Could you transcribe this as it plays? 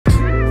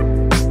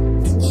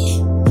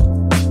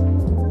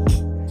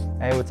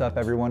what's up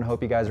everyone?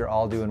 Hope you guys are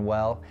all doing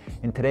well.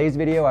 In today's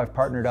video, I've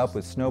partnered up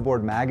with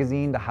Snowboard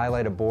Magazine to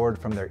highlight a board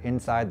from their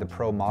Inside the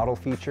Pro Model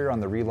feature on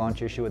the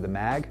relaunch issue of the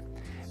mag.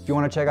 If you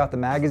want to check out the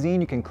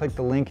magazine, you can click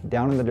the link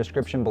down in the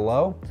description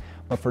below.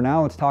 But for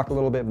now, let's talk a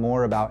little bit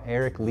more about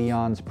Erik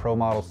Leon's Pro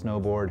Model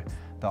snowboard,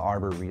 the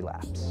Arbor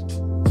Relapse.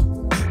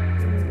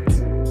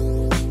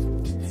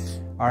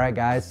 All right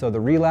guys, so the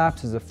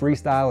Relapse is a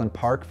freestyle and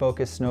park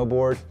focused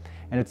snowboard,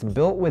 and it's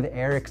built with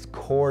Erik's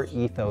core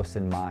ethos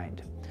in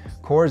mind.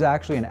 CORE is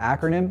actually an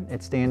acronym.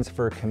 It stands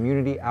for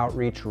Community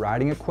Outreach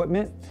Riding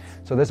Equipment.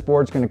 So this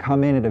board's gonna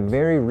come in at a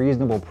very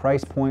reasonable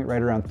price point,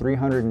 right around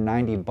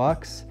 390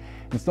 bucks,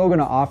 and still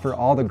gonna offer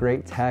all the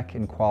great tech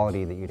and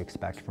quality that you'd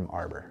expect from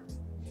Arbor.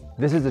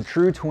 This is a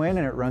true twin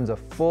and it runs a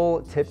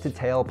full tip to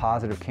tail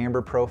positive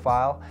camber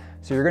profile.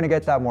 So you're gonna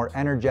get that more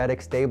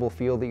energetic, stable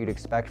feel that you'd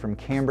expect from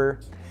camber.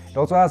 It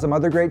also has some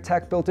other great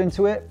tech built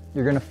into it.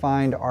 You're gonna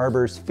find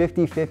Arbor's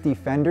 50/50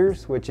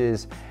 fenders, which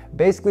is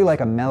basically like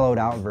a mellowed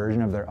out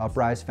version of their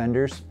uprise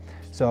fenders.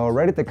 So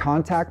right at the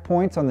contact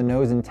points on the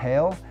nose and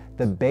tail,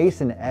 the base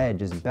and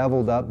edge is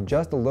beveled up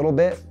just a little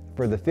bit.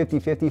 For the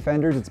 50/50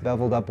 fenders, it's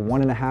beveled up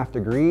 1.5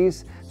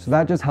 degrees. So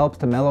that just helps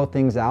to mellow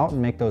things out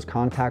and make those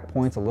contact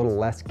points a little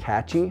less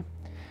catchy.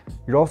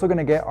 You're also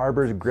gonna get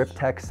Arbor's Grip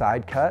Tech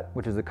side cut,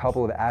 which is a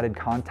couple of added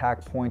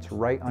contact points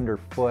right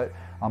underfoot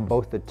on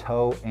both the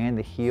toe and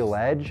the heel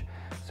edge.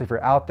 So if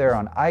you're out there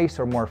on ice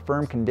or more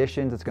firm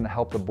conditions, it's gonna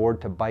help the board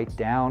to bite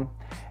down.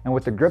 And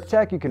with the Grip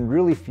Tech, you can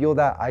really feel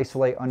that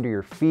isolate under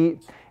your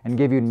feet and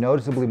give you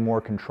noticeably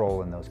more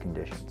control in those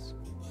conditions.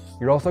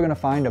 You're also gonna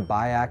find a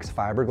biax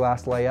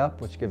fiberglass layup,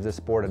 which gives this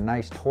board a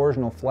nice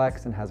torsional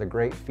flex and has a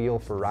great feel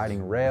for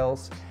riding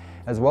rails,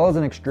 as well as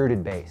an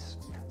extruded base.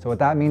 So what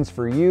that means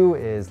for you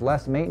is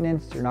less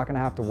maintenance. You're not gonna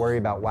have to worry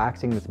about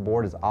waxing this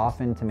board as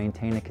often to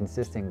maintain a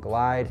consistent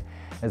glide,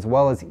 as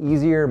well as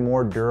easier,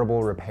 more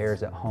durable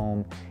repairs at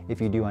home if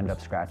you do end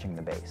up scratching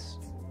the base.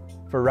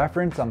 For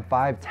reference, I'm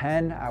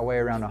 5'10", I weigh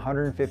around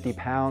 150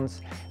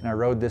 pounds, and I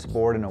rode this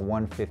board in a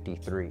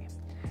 153.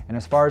 And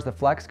as far as the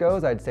flex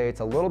goes, I'd say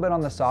it's a little bit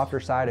on the softer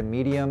side of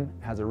medium.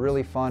 It has a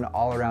really fun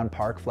all-around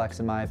park flex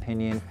in my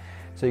opinion.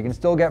 So you can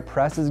still get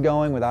presses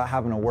going without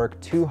having to work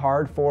too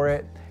hard for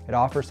it. It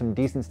offers some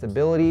decent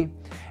stability,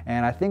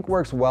 and I think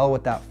works well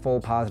with that full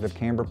positive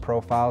camber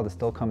profile to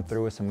still come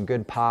through with some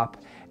good pop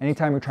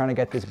anytime you're trying to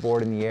get this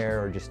board in the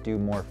air or just do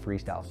more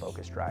freestyle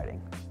focused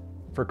riding.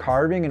 For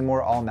carving and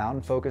more all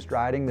mountain focused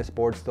riding, this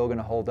board's still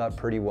gonna hold up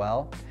pretty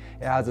well.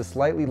 It has a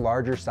slightly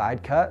larger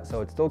side cut,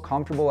 so it's still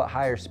comfortable at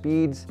higher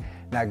speeds.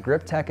 That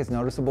Grip Tech is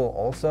noticeable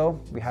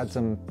also. We had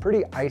some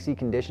pretty icy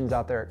conditions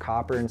out there at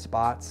Copper in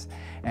spots,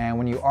 and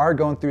when you are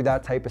going through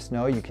that type of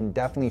snow, you can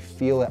definitely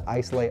feel it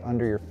isolate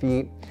under your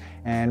feet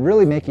and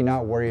really make you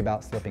not worry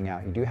about slipping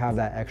out. You do have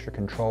that extra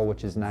control,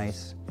 which is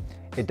nice.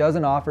 It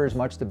doesn't offer as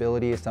much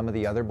stability as some of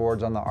the other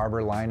boards on the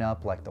Arbor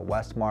lineup, like the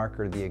Westmark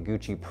or the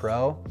Aguchi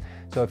Pro.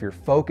 So if your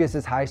focus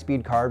is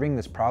high-speed carving,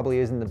 this probably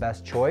isn't the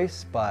best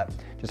choice, but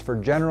just for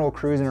general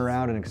cruising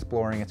around and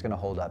exploring, it's gonna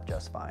hold up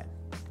just fine.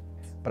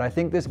 But I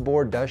think this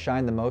board does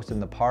shine the most in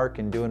the park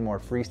and doing more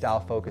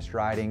freestyle focused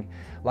riding.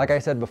 Like I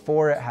said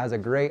before, it has a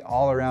great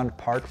all-around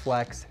park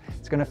flex.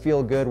 It's gonna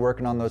feel good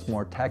working on those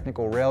more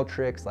technical rail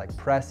tricks like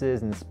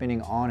presses and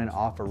spinning on and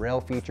off a rail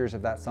features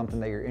if that's something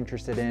that you're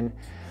interested in,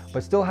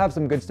 but still have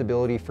some good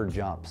stability for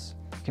jumps.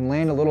 You can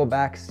land a little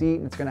back seat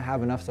and it's gonna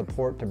have enough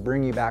support to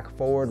bring you back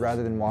forward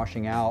rather than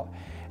washing out,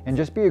 and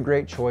just be a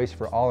great choice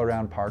for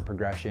all-around park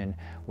progression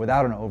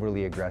without an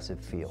overly aggressive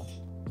feel.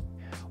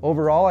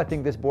 Overall, I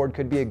think this board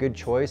could be a good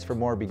choice for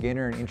more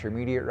beginner and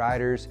intermediate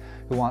riders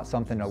who want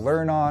something to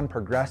learn on,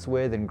 progress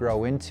with, and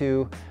grow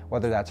into,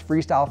 whether that's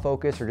freestyle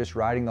focus or just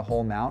riding the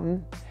whole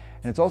mountain.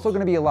 And it's also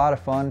gonna be a lot of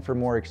fun for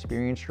more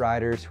experienced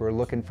riders who are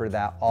looking for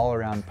that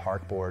all-around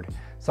park board,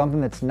 something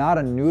that's not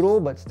a noodle,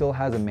 but still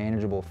has a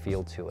manageable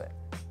feel to it.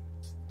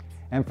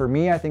 And for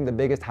me, I think the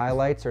biggest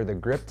highlights are the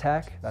Grip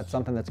Tech. That's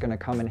something that's gonna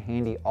come in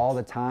handy all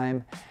the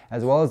time,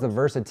 as well as the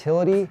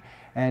versatility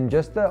and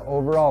just the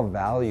overall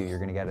value you're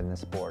gonna get in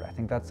this board. I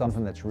think that's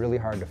something that's really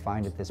hard to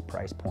find at this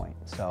price point.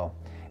 So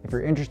if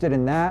you're interested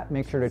in that,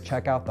 make sure to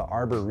check out the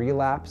Arbor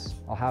Relapse.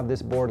 I'll have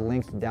this board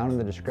linked down in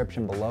the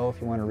description below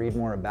if you wanna read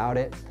more about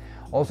it.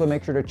 Also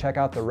make sure to check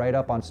out the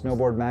write-up on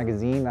Snowboard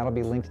Magazine. That'll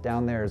be linked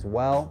down there as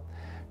well.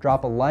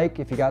 Drop a like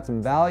if you got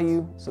some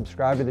value.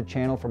 Subscribe to the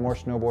channel for more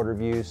snowboard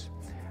reviews.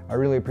 I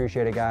really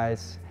appreciate it,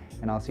 guys,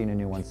 and I'll see you in a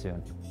new one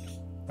soon.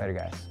 Later,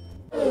 guys.